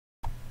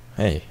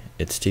Hey,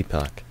 it's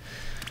T-Pok,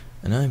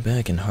 and I'm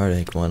back in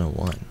Heartache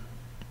 101,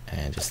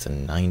 and it's the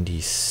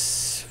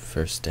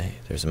 91st day.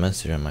 There's a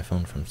message on my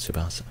phone from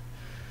Tsubasa.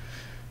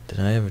 Did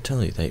I ever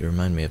tell you that you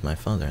remind me of my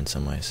father in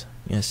some ways?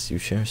 Yes, you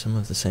share some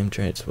of the same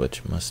traits,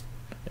 which must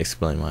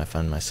explain why I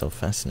find myself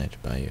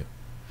fascinated by you.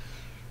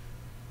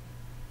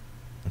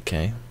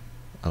 Okay,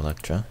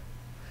 Electra.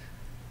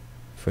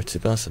 For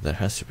Tsubasa, that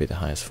has to be the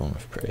highest form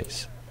of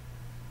praise.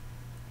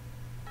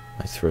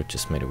 My throat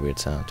just made a weird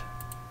sound.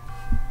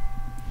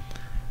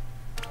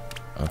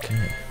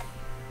 Okay.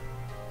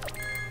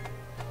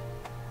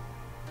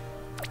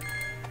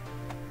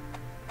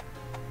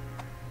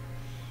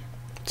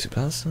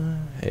 Tsubasa?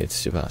 Hey,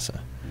 it's Tsubasa.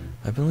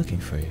 I've been looking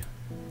for you.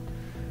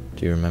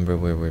 Do you remember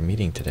where we're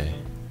meeting today?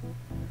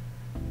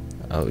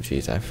 Oh,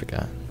 geez, I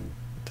forgot.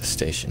 The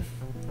station.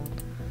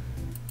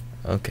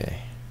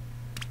 Okay.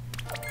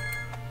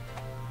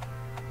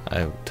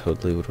 I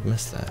totally would have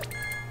missed that.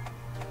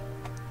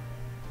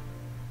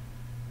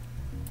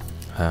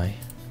 Hi.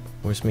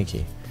 Where's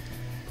Miki?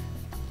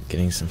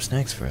 Getting some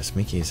snacks for us.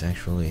 Miki is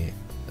actually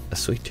a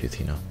sweet tooth,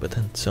 you know, but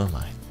then so am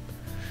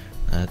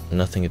I.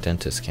 Nothing a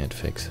dentist can't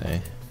fix,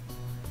 eh?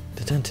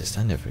 The dentist?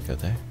 I never go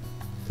there.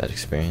 That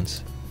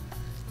experience?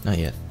 Not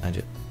yet.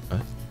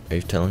 What? Are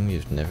you telling me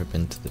you've never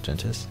been to the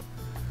dentist?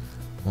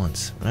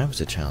 Once. When I was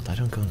a child. I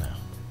don't go now.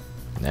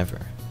 Never.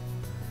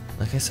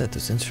 Like I said,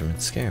 those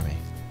instruments scare me.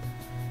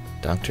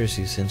 Doctors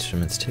use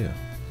instruments too.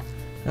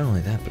 Not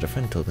only that, but a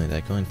friend told me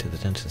that going to the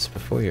dentist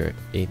before you're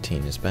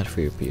 18 is bad for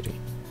your beauty.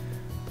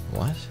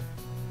 What?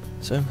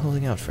 So I'm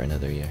holding out for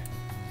another year.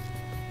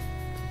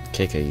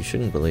 Keika, you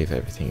shouldn't believe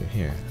everything you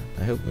hear.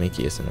 I hope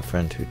Miki isn't the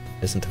friend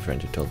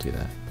who told you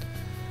that.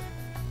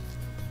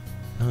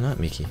 No, not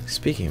Miki.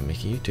 Speaking of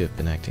Miki, you two have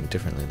been acting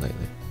differently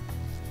lately.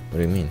 What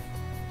do you mean?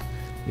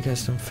 You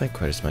guys don't fight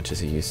quite as much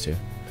as you used to.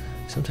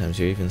 Sometimes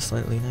you're even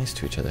slightly nice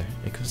to each other.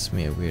 It gives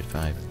me a weird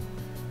vibe.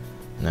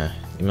 Nah,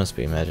 you must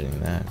be imagining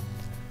that.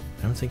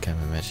 I don't think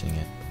I'm imagining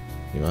it.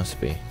 You must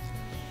be.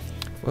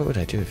 What would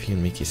I do if you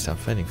and Miki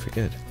stopped fighting for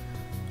good?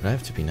 Would I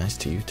have to be nice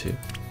to you too?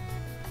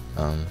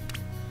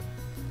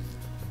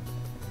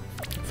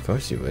 Of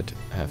course you would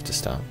have to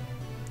stop.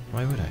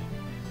 Why would I?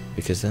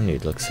 Because then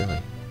you'd look silly.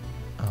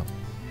 Oh.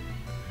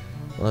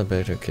 Well, I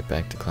better get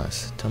back to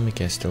class. Tell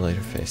Miki I still like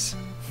her face.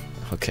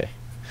 Okay.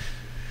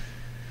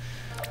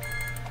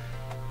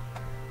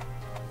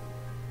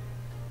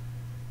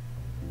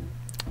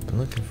 Been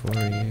looking for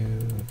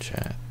you,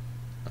 chat.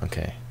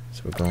 Okay,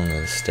 so we're going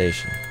to the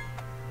station.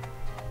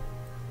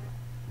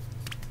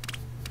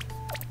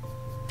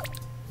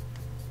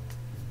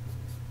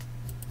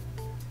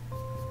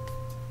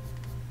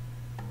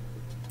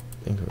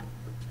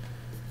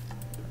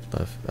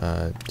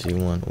 Do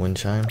you want wind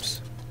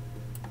chimes?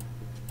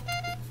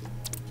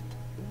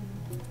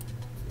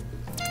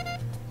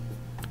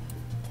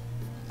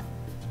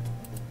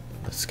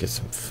 Let's get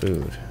some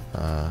food.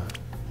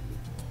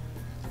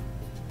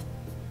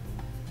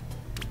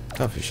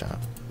 Coffee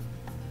shop.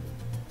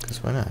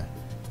 Cause why not?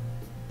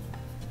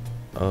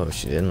 Oh,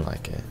 she didn't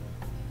like it.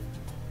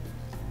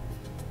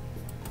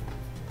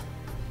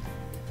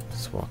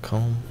 Let's walk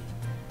home.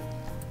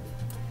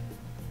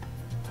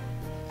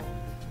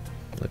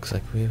 Looks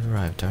like we've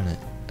arrived, darn it.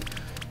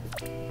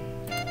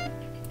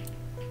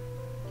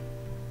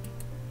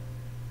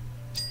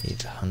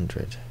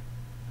 $800.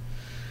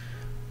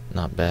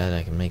 Not bad,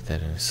 I can make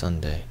that in a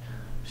Sunday.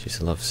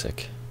 She's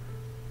lovesick.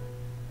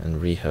 And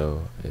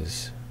Riho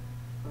is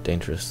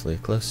dangerously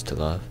close to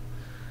love.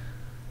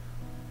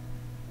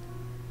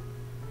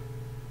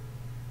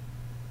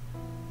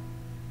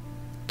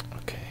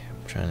 Okay,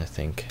 I'm trying to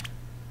think.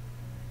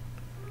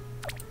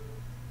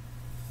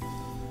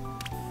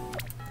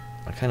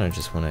 I kind of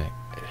just want to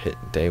hit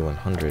day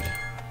 100.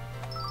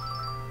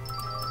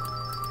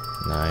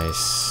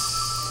 Nice.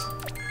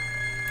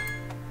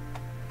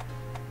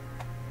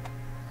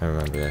 I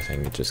remember that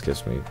thing, it just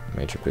gives me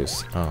major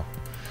boosts. Oh.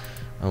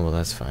 Oh, well,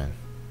 that's fine.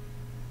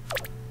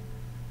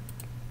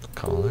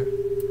 Call her.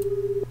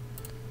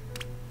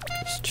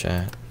 Just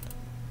chat.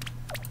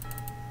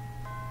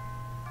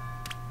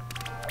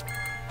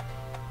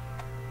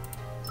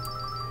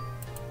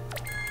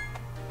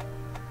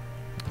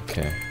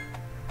 Okay.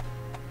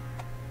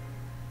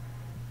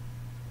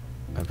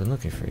 I've been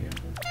looking for you.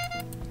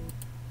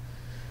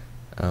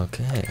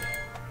 Okay.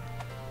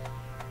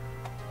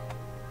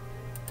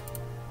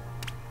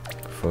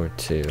 Forward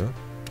 2.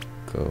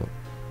 Go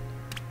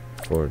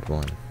forward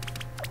 1.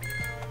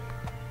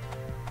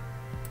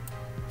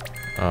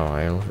 Oh,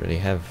 I already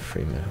have a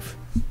free move.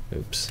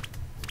 Oops.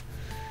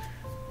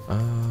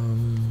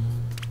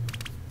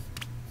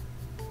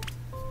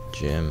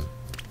 Jim.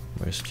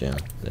 Where's Jim?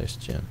 There's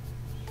Jim.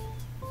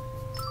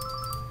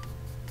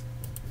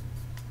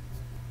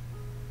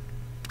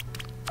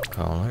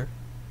 Call her.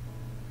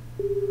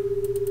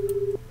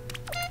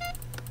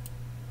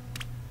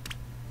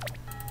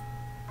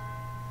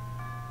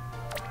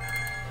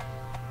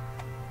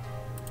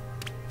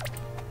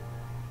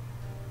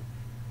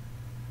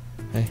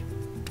 Hey.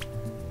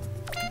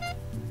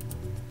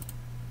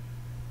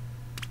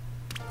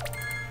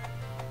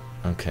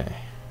 Okay.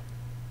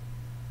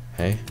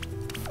 Hey?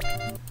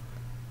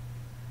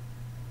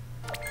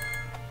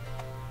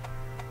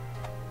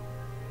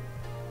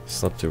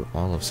 Slept through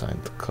all of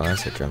science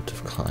class. I dreamt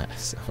of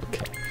class.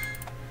 Okay.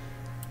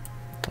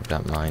 I've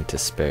got mine to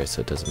spare,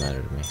 so it doesn't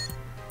matter to me.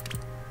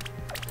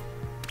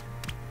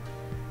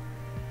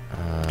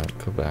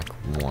 Go back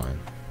one.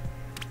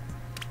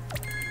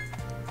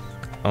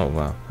 Oh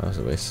wow, that was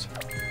a waste.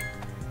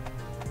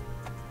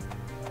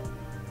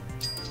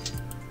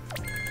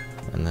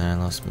 And then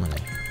I lost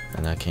money.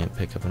 And I can't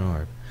pick up an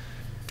orb.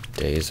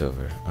 Day is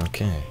over.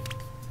 Okay.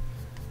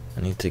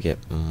 I need to get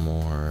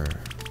more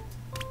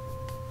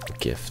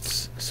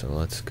gifts. So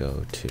let's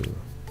go to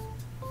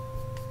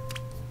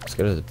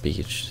the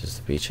beach. Does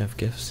the beach have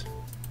gifts?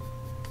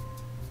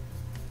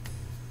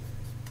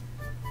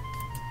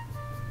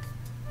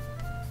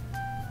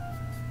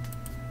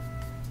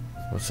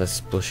 What's that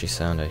splishy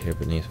sound I hear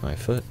beneath my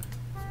foot?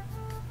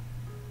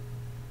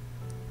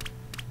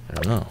 I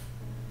don't know.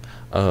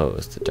 Oh,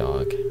 it's the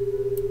dog.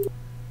 You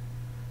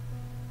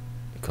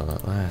call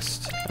it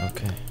last.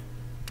 Okay.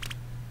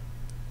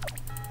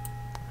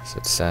 So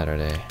it's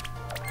Saturday.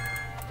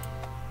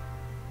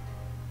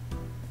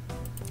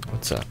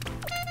 What's up?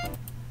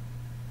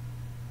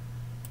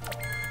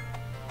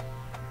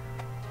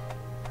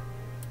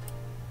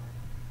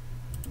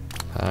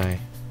 Hi.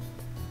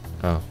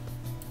 Oh.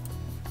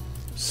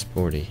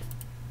 Sporty.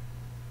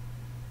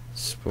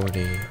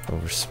 Sporty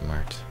over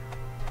smart.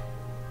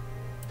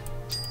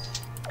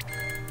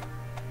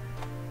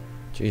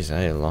 Jeez,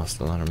 I lost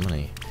a lot of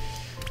money.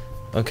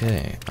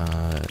 Okay,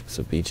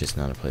 so beach is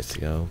not a place to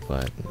go,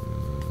 but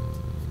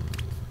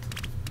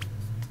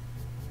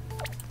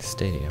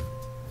stadium.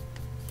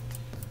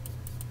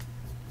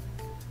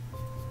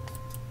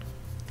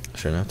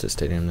 Sure enough, the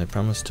stadium they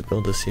promised to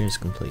build this year is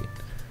complete.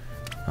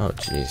 Oh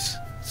jeez,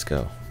 let's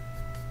go.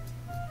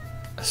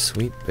 A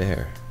sweet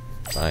bear.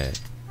 Buy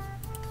it.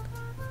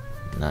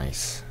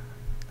 Nice.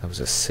 That was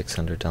a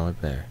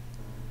 $600 bear.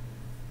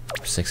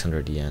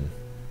 600 yen.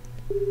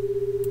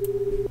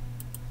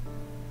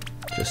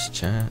 Just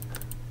chat.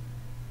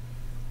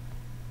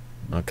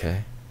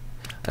 Okay.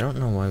 I don't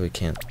know why I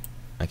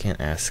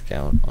can't ask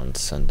out on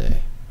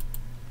Sunday.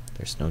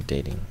 There's no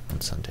dating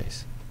on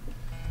Sundays.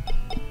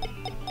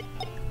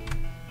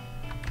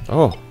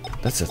 Oh,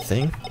 that's a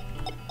thing?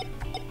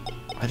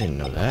 I didn't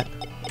know that.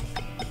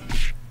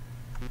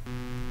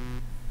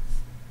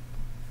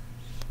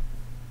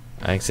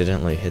 I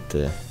accidentally hit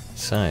the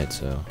side,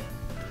 so...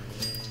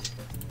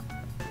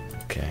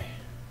 Okay.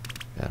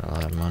 Got a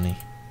lot of money.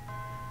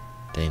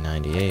 Day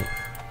 98.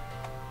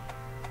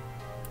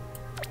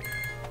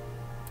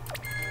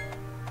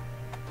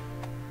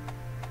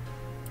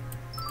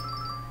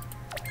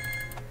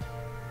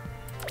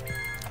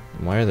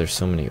 Why are there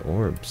so many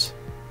orbs?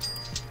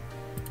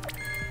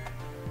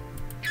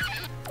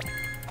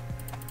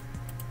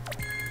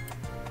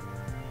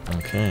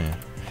 Okay.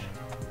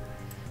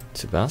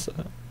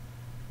 Tsubasa?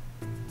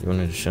 You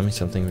wanted to show me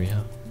something,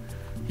 Riho?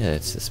 Yeah,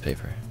 it's this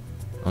paper.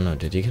 Oh no,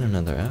 did you get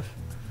another F?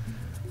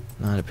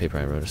 Not a paper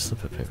I wrote, a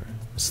slip of paper.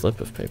 A slip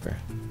of paper.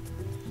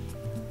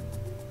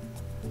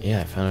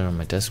 Yeah, I found it on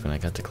my desk when I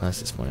got to class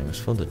this morning. It was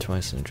folded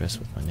twice and addressed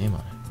with my name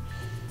on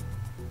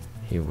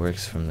it. He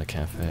works from the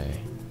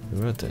cafe.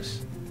 Who wrote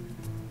this?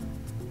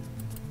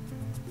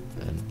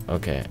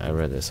 Okay, I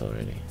read this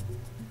already.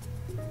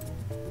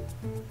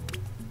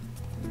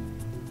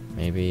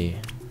 Maybe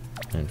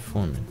an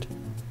informant.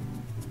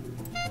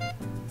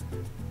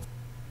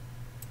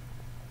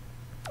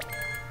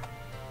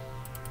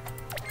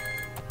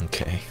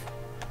 Okay.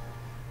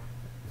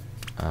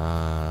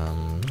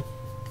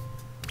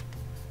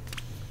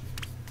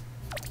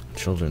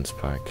 Children's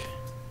park.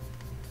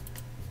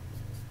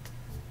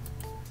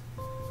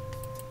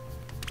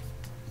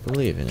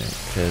 Believe in it,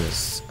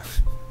 because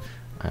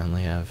I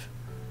only have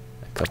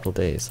a couple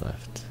days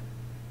left.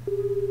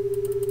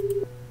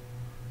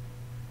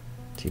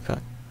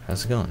 Teapot,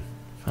 how's it going?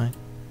 Fine?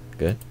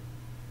 Good?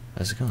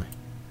 How's it going?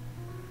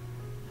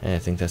 Hey, I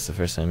think that's the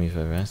first time you've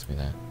ever asked me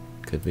that.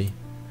 Could be.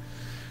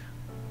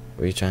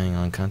 Were you trying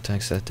on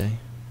contacts that day?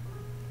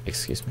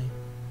 Excuse me?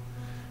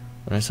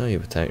 When I saw you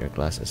without your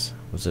glasses,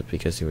 was it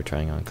because you were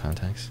trying on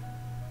contacts?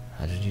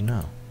 How did you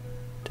know?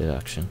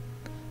 Deduction.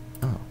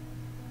 Oh.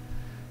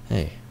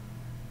 Hey,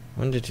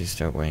 when did you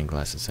start wearing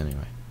glasses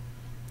anyway?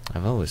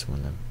 I've always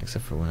worn them,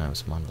 except for when I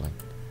was modeling.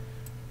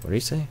 What do you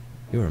say?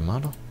 You were a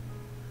model?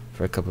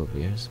 For a couple of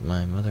years,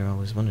 my mother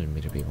always wanted me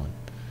to be one.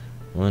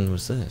 When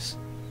was this?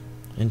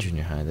 In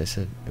junior high, they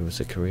said it was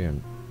a career.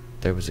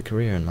 There was a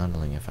career in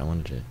modeling if I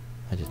wanted it.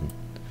 I didn't.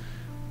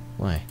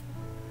 Why?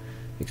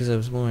 Because I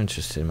was more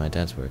interested in my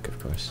dad's work, of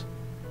course.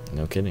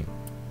 No kidding.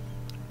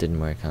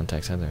 Didn't wear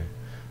contacts either.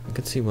 I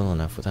could see well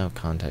enough without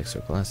contacts or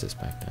glasses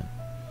back then.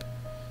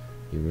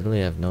 You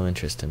really have no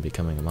interest in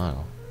becoming a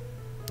model?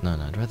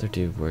 None. I'd rather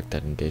do work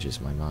that engages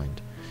my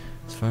mind.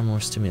 It's far more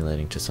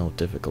stimulating to solve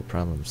difficult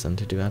problems than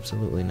to do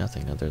absolutely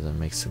nothing other than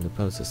make silly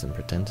poses and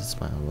pretend to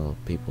smile while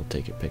people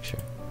take your picture.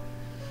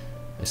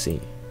 I see.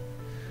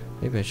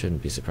 Maybe I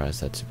shouldn't be surprised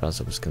that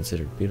Tsubasa was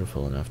considered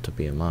beautiful enough to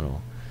be a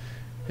model.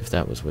 If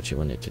that was what you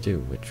wanted to do,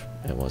 which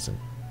it wasn't.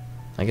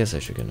 I guess I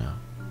should go now.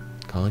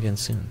 Call again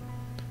soon.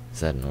 Is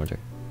that an order?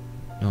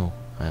 No,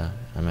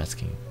 I'm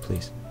asking you,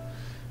 please.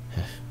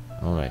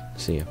 Alright,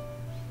 see you.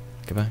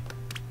 Goodbye.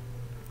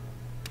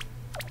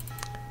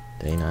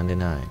 Day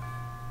 99.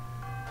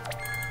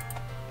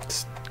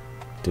 Let's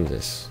do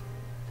this.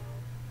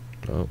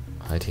 Oh,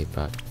 hi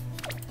Teapot.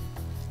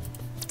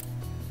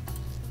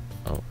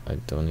 Oh, I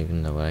don't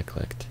even know what I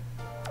clicked.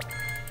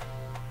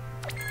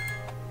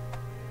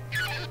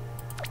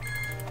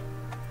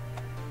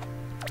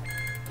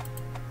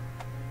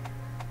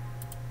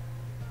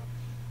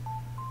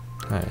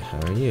 Hi, how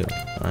are you?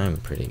 I'm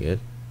pretty good.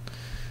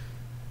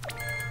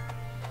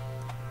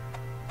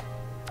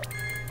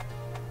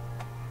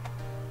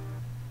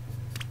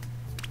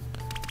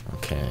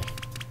 Okay.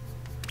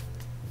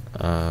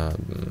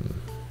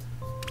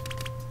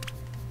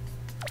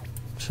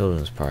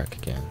 Children's park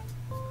again.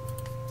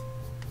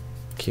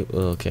 Cute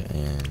little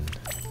kitten.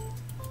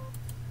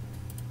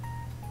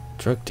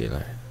 Drug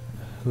dealer.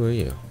 Who are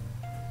you?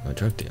 I'm a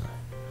drug dealer.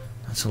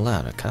 Not so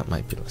loud, a cop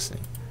might be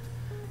listening.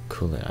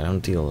 Cool it, I don't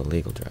deal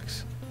illegal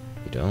drugs.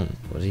 You don't?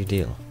 What do you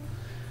deal?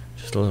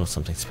 Just a little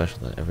something special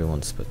that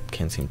everyone's but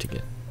can't seem to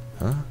get.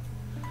 Huh?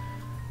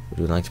 Would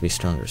you like to be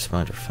stronger,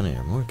 smarter,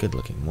 funnier, more good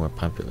looking, more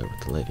popular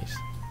with the ladies?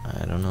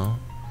 I don't know.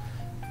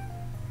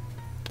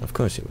 Of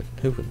course you would.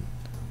 Who wouldn't?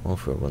 Well,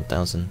 for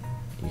 1,000,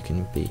 you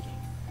can be.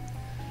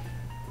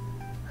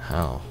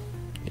 How?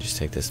 You just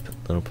take this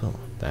little pill.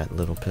 That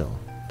little pill.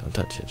 Don't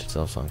touch it, it's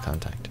also on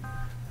contact.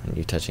 Aren't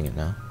you touching it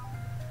now?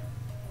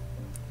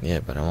 Yeah,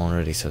 but I'm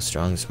already so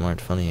strong, smart,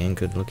 funny, and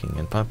good looking,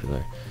 and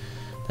popular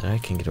that I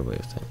can get away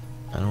with it.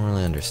 I don't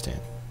really understand.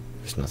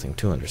 There's nothing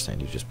to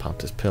understand. You just pop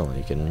this pill and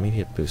you get an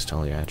immediate boost to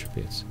all your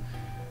attributes.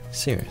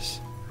 Serious.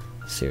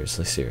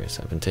 Seriously serious.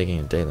 I've been taking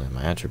it daily and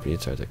my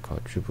attributes are the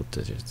quadruple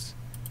digits.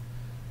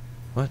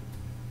 What?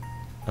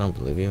 I don't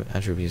believe you.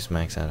 Attributes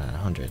max out at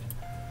 100.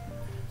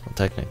 Well,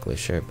 technically,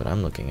 sure, but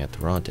I'm looking at the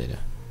raw data.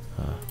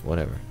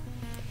 Whatever.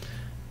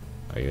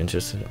 Are you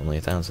interested? Only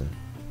 1,000.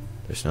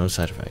 There's no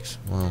side effects.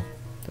 Well,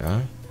 there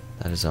are?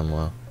 That is,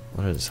 well,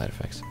 what are the side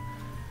effects?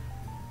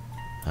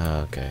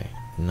 Okay,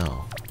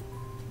 no.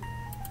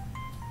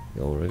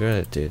 You'll regret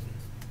it, dude.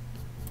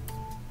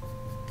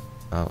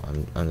 Oh,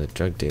 I'm the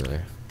drug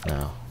dealer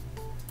now.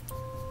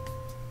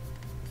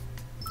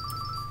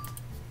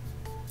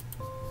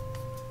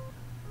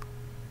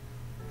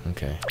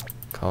 Okay,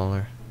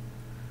 caller.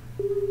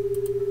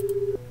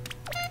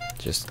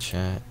 Just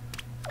chat.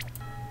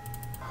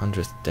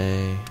 100th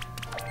day.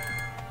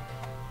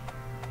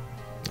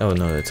 Oh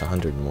no, it's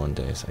 101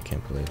 days. I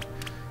can't believe.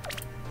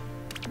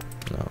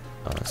 No,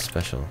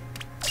 special.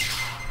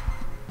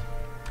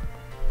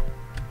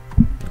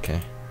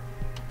 Okay.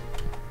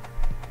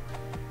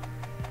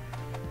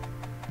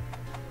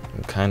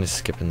 I'm kind of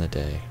skipping the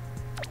day.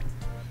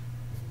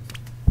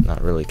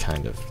 Not really,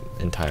 kind of.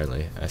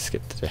 Entirely. I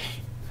skipped the day.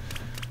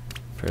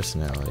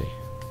 Personality.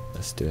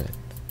 Let's do it.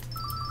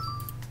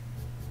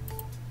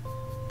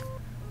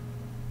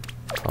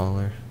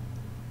 Caller.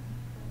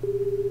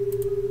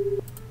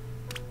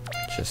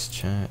 Just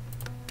chat.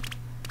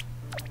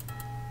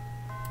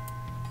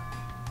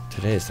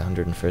 Today is the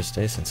 101st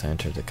day since I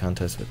entered the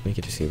contest with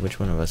Miki to see which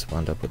one of us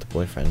wound up with a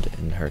boyfriend,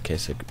 in her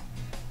case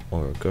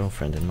or a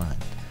girlfriend in mine.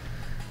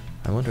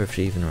 I wonder if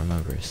she even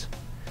remembers.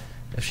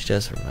 If she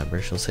does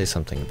remember, she'll say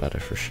something about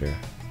it for sure.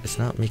 It's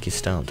not Miki's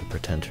style to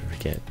pretend to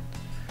forget.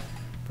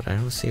 But I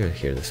don't see her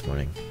here this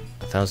morning.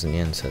 1,000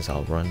 yen says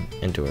I'll run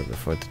into her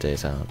before the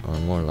day's out, or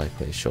more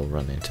likely she'll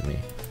run into me.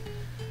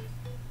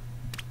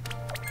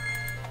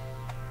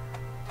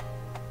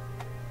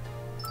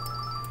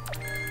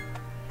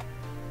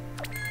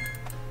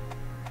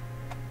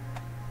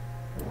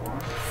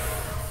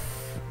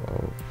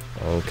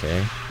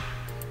 Okay.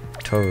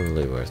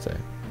 Totally worth it.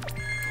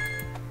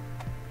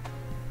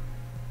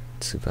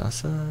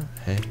 Tsubasa?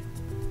 Hey.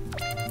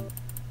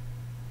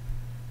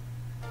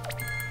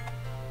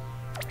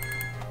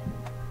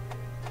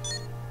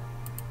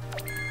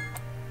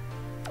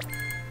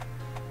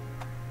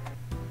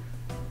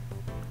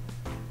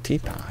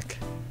 Teapot?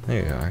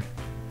 There you are.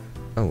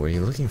 Oh, were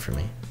you looking for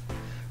me?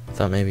 I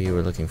thought maybe you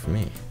were looking for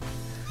me.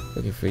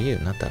 Looking for you,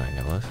 not that I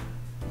know of.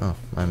 Oh,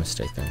 my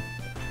mistake then.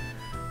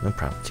 No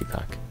problem,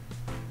 Teapot.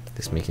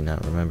 Does Miki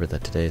not remember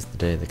that today is the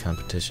day the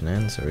competition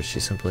ends, or is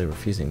she simply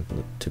refusing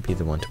to be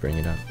the one to bring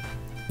it up?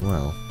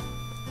 Well,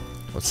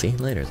 we'll see you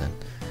later then.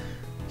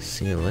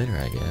 See you later,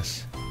 I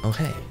guess. Oh,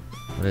 hey.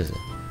 What is it?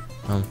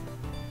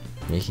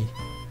 Miki?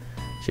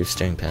 She was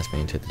staring past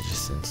me into the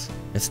distance.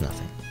 It's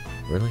nothing.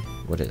 Really?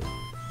 What is it?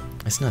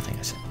 It's nothing,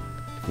 I said.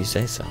 If you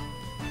say so.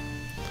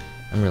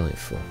 I'm really a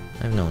fool.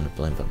 I have no one to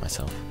blame but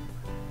myself.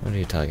 What are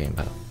you talking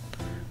about?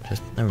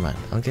 Just, never mind.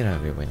 I'll get out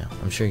of your way now.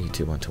 I'm sure you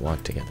two want to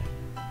walk together.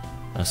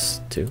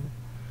 Us two?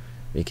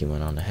 Miki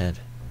went on ahead.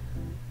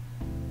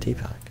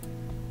 Teapot.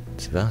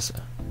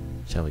 Tsubasa.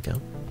 Shall we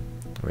go?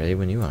 Ready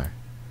when you are.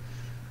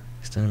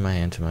 Extended my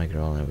hand to my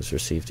girl and it was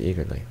received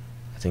eagerly.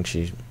 I think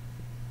she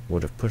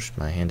would have pushed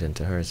my hand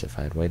into hers if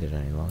I had waited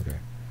any longer.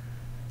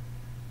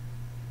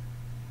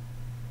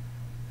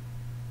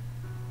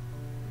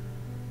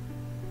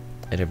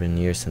 It had been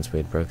years since we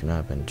had broken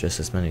up, and just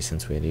as many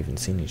since we had even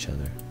seen each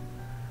other.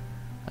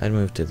 I had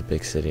moved to the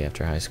big city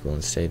after high school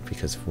and stayed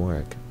because of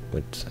work,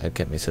 which had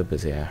kept me so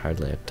busy I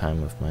hardly had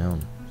time of my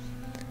own.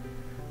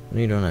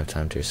 When you don't have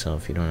time to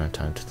yourself, you don't have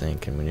time to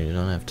think, and when you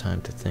don't have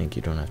time to think,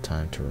 you don't have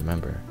time to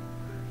remember.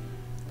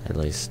 At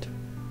least,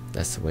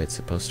 that's the way it's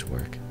supposed to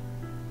work.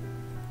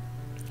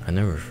 I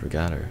never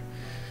forgot her.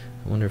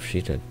 I wonder if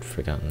she'd had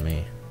forgotten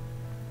me.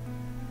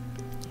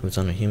 It was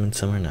on a humid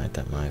summer night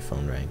that my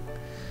phone rang.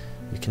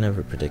 You can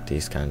never predict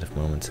these kind of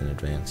moments in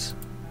advance.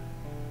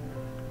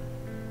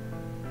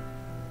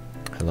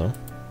 Hello?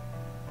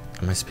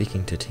 Am I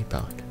speaking to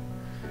Teapot?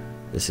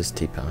 This is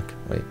Teapot.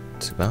 Wait,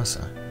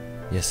 Tsubasa?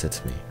 Yes,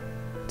 it's me.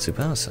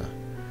 Tsubasa?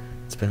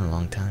 It's been a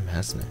long time,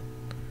 hasn't it?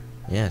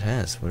 Yeah, it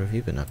has. What have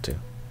you been up to?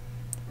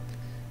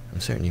 I'm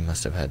certain you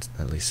must have had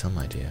at least some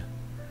idea.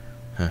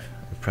 Huh,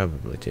 I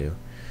probably do.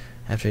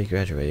 After you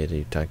graduated,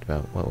 you talked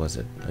about, what was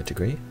it, a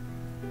degree?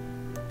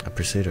 I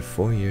pursued a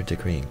 4-year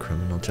degree in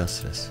criminal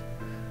justice.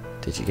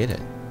 Did you get it?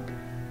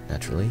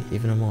 Naturally,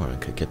 even a moron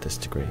could get this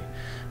degree,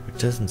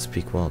 which doesn't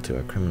speak well to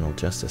our criminal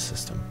justice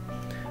system.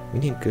 We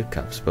need good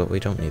cops, but we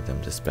don't need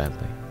them this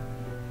badly.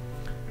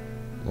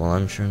 Well,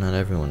 I'm sure not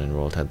everyone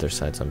enrolled had their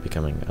sights on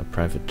becoming a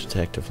private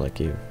detective like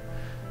you.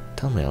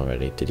 Tell me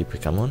already, did you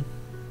become one?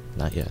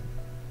 Not yet.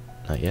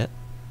 Not yet?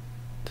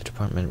 The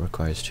department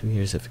requires 2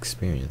 years of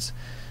experience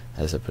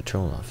as a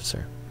patrol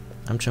officer.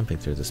 I'm jumping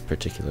through this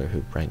particular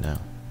hoop right now.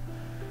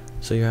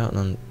 So you're out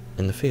in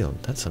the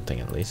field, that's something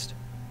at least.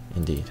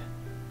 Indeed.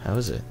 How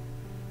is it?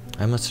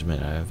 I must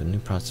admit I have a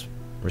new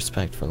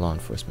respect for law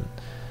enforcement.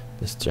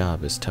 This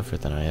job is tougher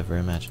than I ever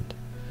imagined.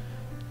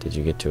 Did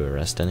you get to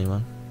arrest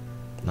anyone?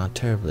 Not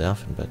terribly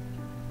often, but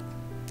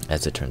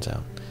as it turns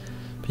out,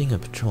 being a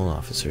patrol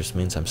officer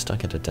means I'm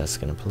stuck at a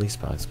desk in a police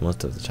box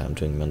most of the time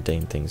doing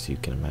mundane things you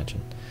can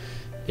imagine.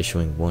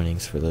 Issuing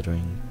warnings for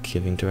littering,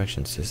 giving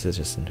directions to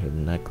citizens who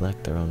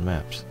neglect to own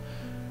maps.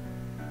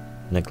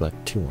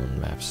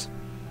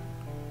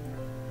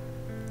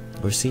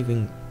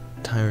 Receiving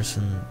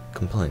tiresome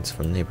complaints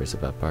from neighbors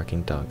about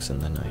barking dogs in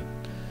the night.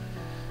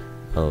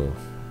 Oh,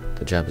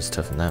 the job is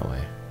tough in that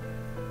way.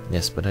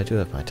 Yes, but I do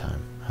have my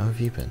time. How have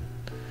you been?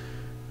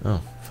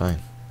 Oh, fine.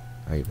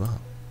 Are you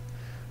well?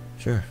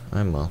 Sure,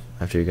 I'm well.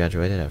 After you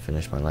graduated, I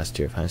finished my last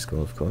year of high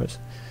school, of course,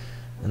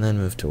 and then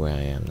moved to where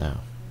I am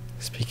now.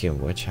 Speaking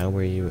of which, how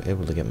were you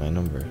able to get my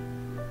number?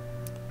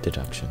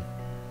 Deduction.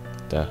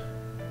 Duh.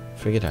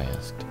 Forget I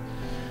asked.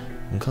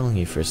 I'm calling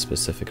you for a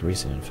specific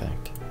reason, in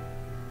fact.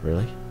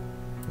 Really?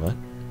 What?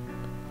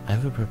 I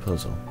have a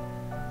proposal.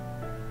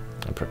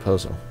 A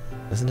proposal?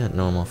 Isn't it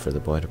normal for the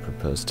boy to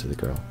propose to the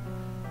girl?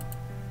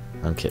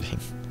 I'm kidding.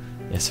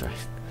 Yes,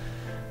 right.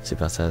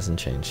 Tsubasa hasn't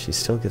changed. She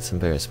still gets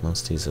embarrassed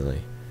most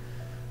easily.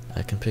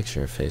 I can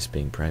picture her face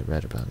being bright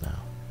red about now.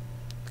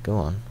 Go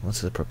on,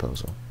 what's the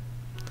proposal?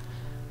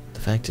 The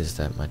fact is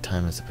that my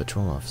time as a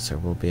patrol officer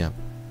will be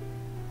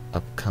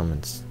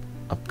upcoming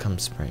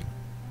spring.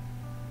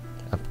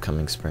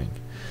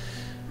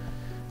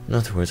 In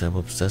other words, I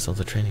will possess all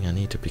the training I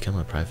need to become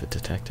a private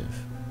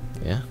detective.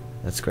 Yeah?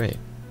 That's great.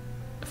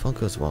 If all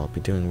goes well, I'll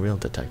be doing real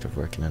detective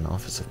work in an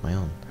office of my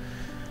own.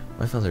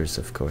 My father is,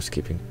 of course,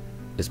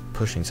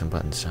 pushing some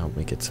buttons to help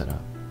me get set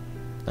up.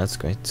 That's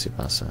great,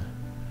 Tsubasa.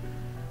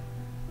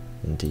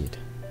 Indeed.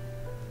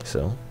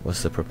 So,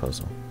 what's the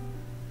proposal?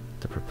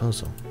 The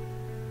proposal?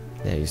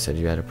 Yeah, you said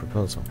you had a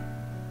proposal.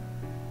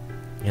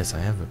 Yes, I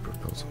have a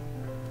proposal.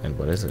 And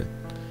what is it?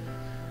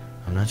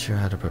 I'm not sure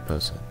how to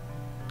propose it.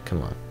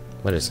 Come on,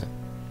 what is it?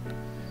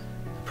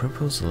 The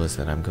proposal is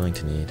that I'm going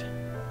to need...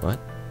 What?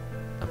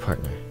 A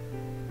partner.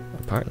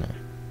 A partner?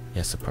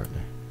 Yes, a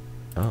partner.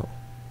 Oh.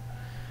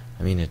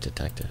 I mean a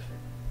detective.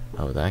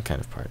 Oh, that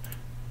kind of partner.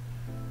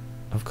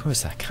 Of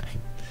course that kind.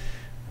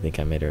 I think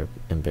I made her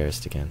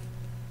embarrassed again.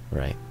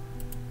 Right.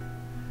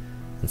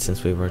 And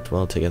since we worked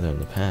well together in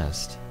the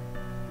past...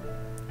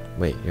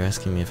 Wait, you're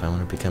asking me if I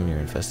want to become your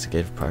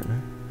investigative partner?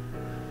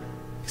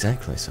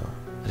 Exactly so.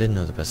 I didn't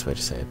know the best way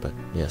to say it, but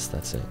yes,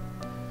 that's it.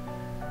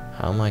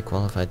 How am I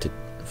qualified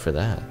for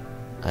that?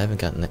 I haven't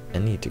gotten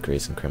any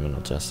degrees in criminal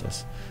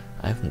justice.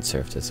 I haven't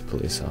served as a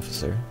police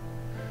officer.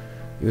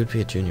 You would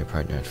be a junior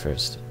partner at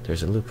first.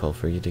 There's a loophole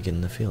for you to get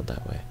in the field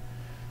that way.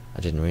 I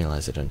didn't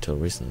realize it until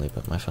recently,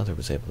 but my father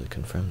was able to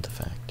confirm the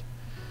fact.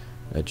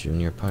 A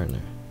junior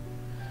partner.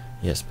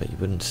 Yes, but you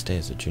wouldn't stay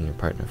as a junior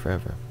partner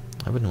forever.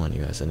 I wouldn't want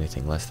you as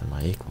anything less than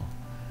my equal.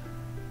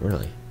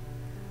 Really?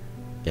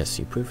 Yes,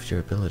 you proved your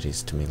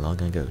abilities to me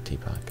long ago,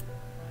 Teapot.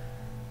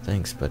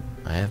 Thanks, but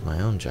I have my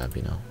own job,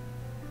 you know.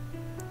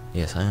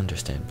 Yes, I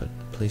understand, but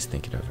please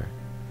think it over.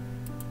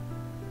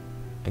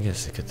 I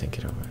guess I could think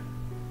it over.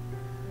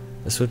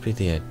 This would be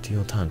the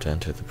ideal time to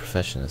enter the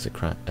profession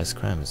as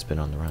crime has been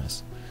on the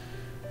rise.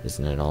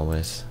 Isn't it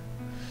always?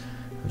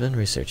 I've done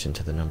research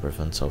into the number of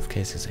unsolved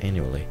cases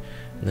annually,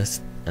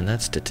 and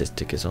that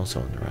statistic is also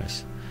on the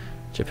rise.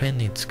 Japan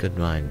needs good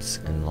minds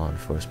in law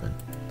enforcement.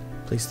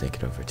 Please think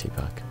it over,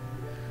 Teapot.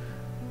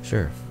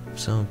 Sure.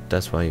 So,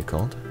 that's why you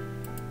called?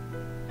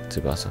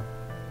 Tsubasa?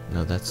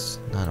 No, that's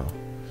not all.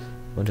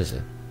 What is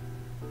it?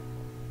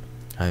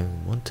 I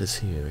want to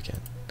see you again.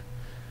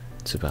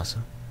 Tsubasa,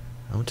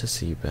 I want to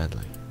see you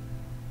badly.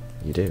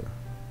 You do?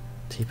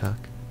 Teapot?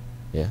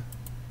 Yeah?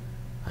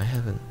 I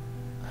haven't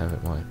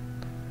what?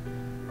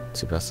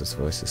 Tsubasa's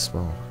voice is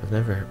small. I've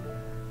never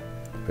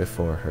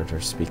before heard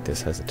her speak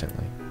this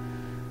hesitantly.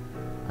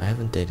 I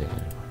haven't dated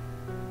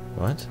anyone.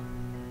 What?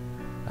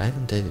 I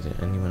haven't dated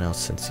anyone else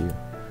since you.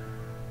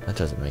 That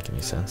doesn't make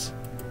any sense.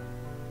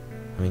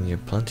 I mean, you're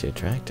plenty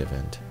attractive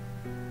and...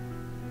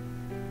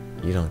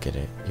 You don't get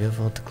it. You have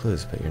all the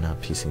clues, but you're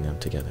not piecing them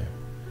together.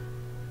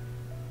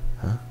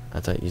 Huh? I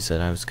thought you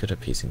said I was good at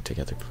piecing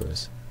together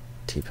clues.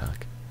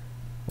 Teapot.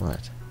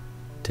 What?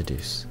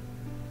 Deduce.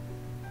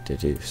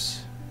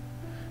 Deduce.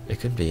 It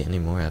couldn't be any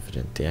more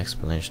evident, the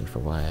explanation for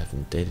why I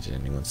haven't dated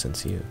anyone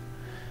since you.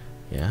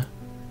 Yeah?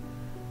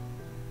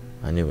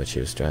 I knew what she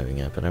was driving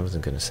at, but I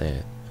wasn't going to say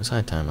it. It was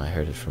high time I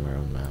heard it from her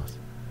own mouth.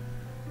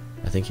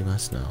 I think you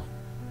must know.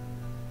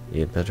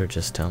 You'd better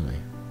just tell me.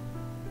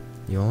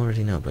 You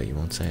already know, but you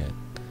won't say it.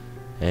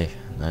 Hey,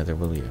 neither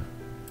will you.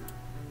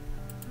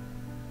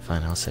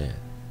 Fine, I'll say it.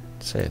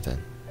 Say it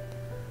then.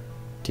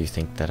 Do you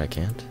think that I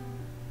can't?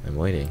 I'm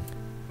waiting.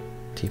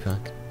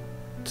 Teapot?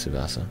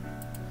 Tsubasa?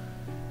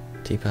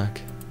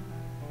 Teapot?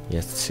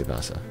 Yes,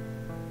 Tsubasa.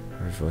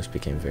 Her voice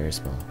became very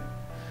small.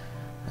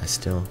 I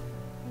still...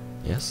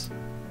 Yes?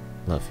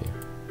 Love you.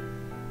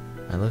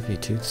 I love you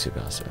too,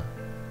 Tsubasa.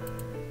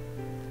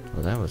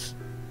 Well, that was...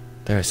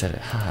 There, I said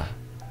it. Haha.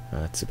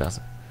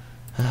 Tsubasa.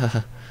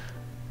 Haha.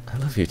 I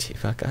love you,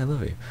 Teapot. I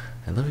love you.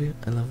 I love you.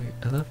 I love you.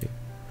 I love you.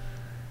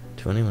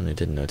 To anyone who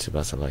didn't know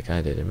Tsubasa like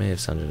I did, it may have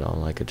sounded all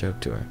like a joke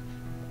to her.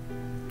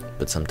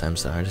 But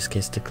sometimes the hardest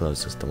case to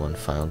close is the one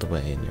filed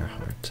away in your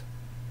heart.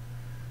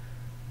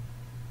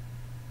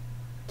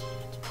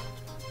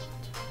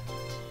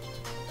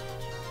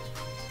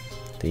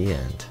 The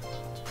end.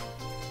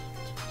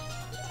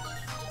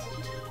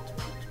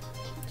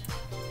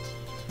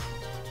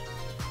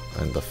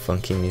 And the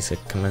funky music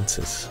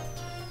commences.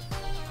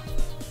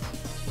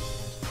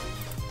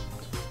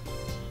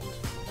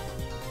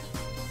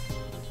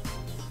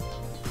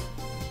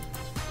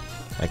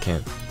 I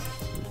can't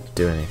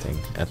do anything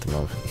at the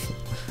moment.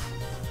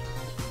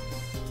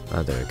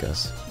 Oh, there it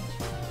goes.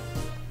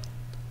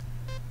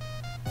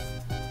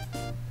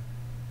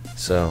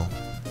 So,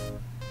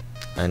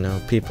 I know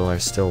people are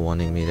still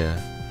wanting me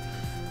to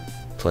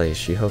play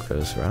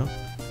Shihoko's route.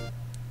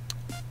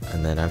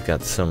 And then I've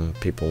got some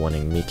people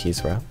wanting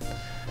Miki's route.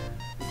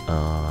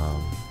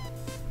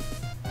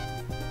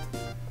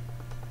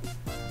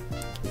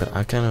 But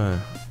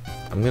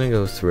I'm gonna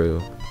go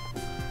through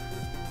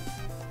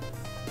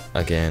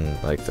again,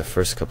 like the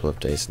first couple of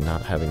days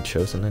not having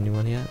chosen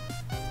anyone yet.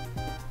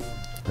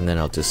 And then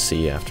I'll just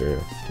see after,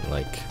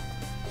 like,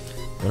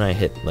 when I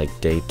hit like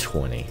day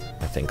 20,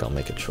 I think I'll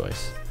make a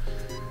choice.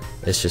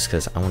 It's just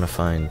because I want to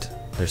find,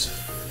 there's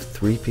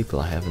 3 people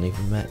I haven't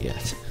even met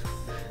yet.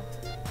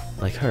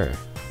 Like her.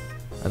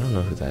 I don't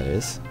know who that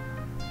is.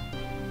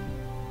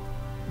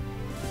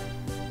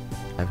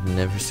 I've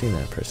never seen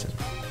that person.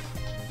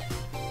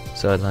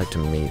 So I'd like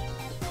to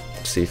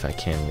see if I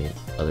can meet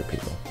other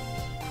people.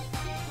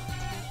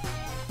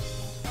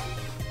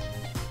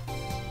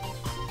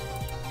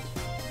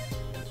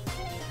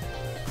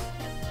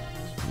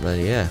 But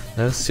yeah,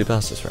 that was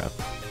Tsubasa's route.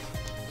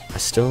 I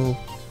still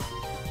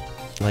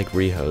like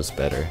Riho's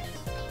better.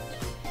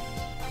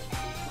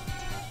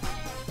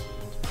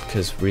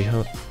 Because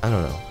Riho, I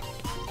don't know.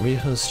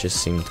 Riho's just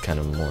seemed kind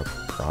of more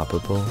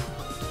probable,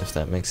 if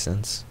that makes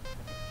sense.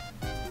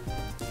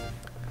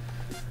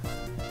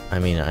 I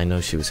mean, I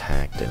know she was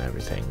hacked and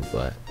everything,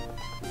 but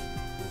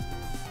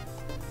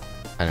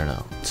I don't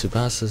know.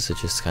 Tsubasa's, it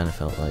just kind of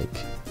felt like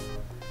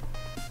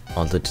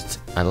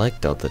I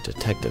liked all the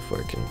detective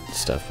work and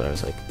stuff, but I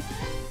was like,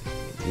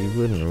 you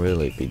wouldn't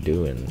really be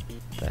doing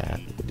that,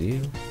 would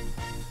you?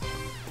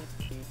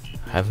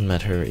 I haven't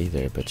met her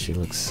either, but she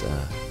looks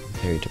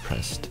very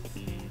depressed.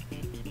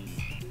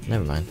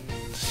 Never mind,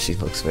 she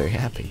looks very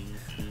happy.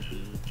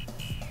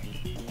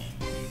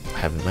 I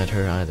haven't met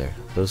her either.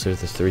 Those are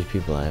the 3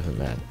 people I haven't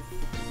met.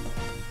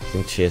 I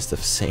think she has the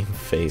same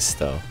face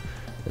though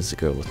as the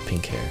girl with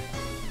pink hair.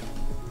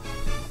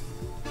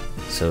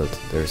 So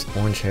there's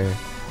orange hair,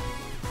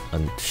 a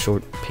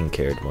short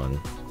pink-haired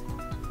one,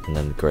 and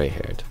then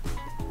gray-haired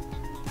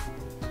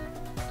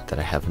that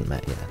I haven't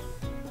met yet.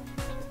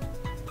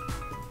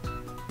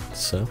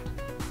 So,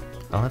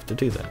 I'll have to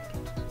do that.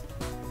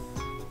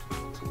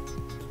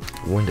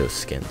 Window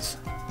skins.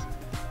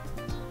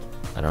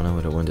 I don't know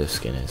what a window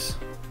skin is.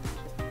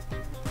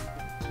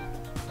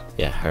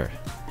 Yeah, her.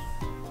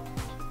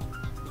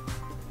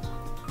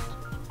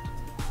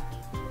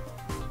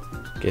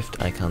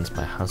 Gift icons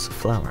by House of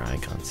Flower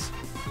icons.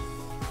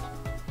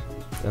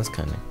 That's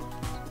kind of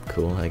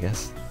cool, I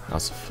guess.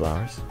 House of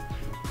Flowers.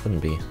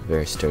 Wouldn't be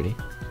very sturdy.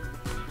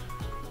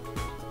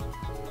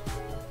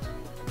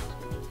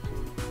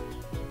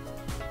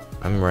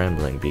 I'm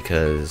rambling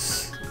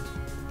because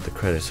the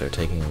credits are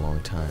taking a long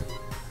time.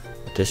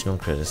 Additional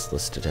credits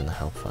listed in the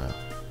help file.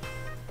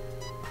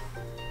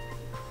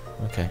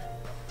 Okay.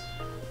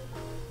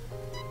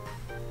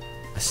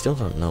 I still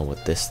don't know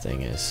what this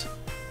thing is.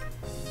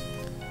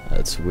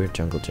 It's a weird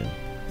jungle gym.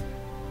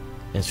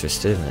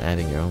 Interested in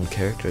adding your own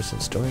characters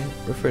and story?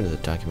 Refer to the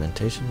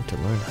documentation to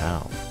learn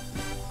how.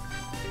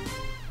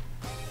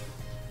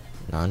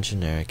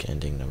 Non-generic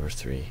ending number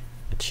 3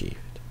 achieved.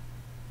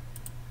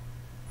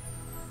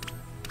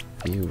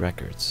 View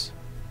records.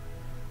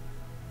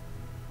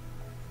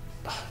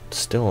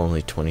 Still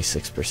only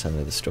 26%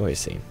 of the story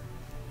scene.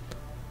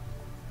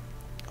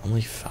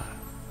 Only 5.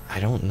 I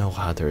don't know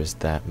how there is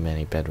that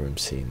many bedroom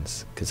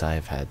scenes, because I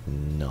have had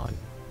none.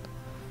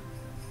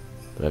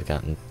 But I've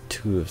gotten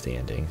 2 of the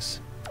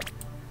endings.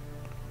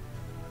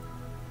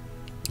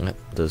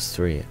 Those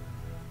 3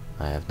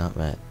 I have not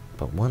met,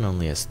 but one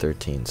only has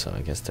 13, so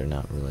I guess they're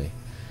not really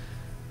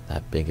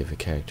that big of a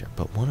character.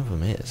 But one of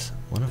them is.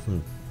 One of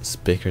them is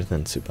bigger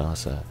than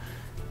Tsubasa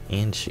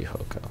and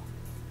Shihoko.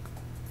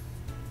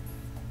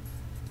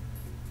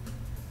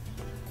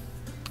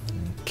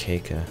 And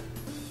Keika.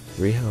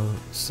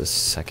 Riho's the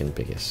second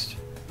biggest.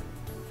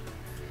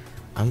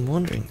 I'm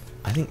wondering,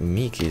 I think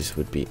Miki's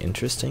would be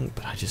interesting,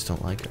 but I just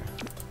don't like her.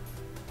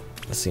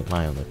 That's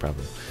my only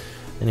problem.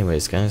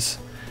 Anyways, guys,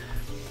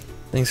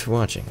 thanks for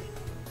watching,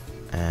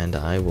 and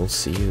I will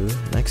see you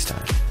next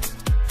time.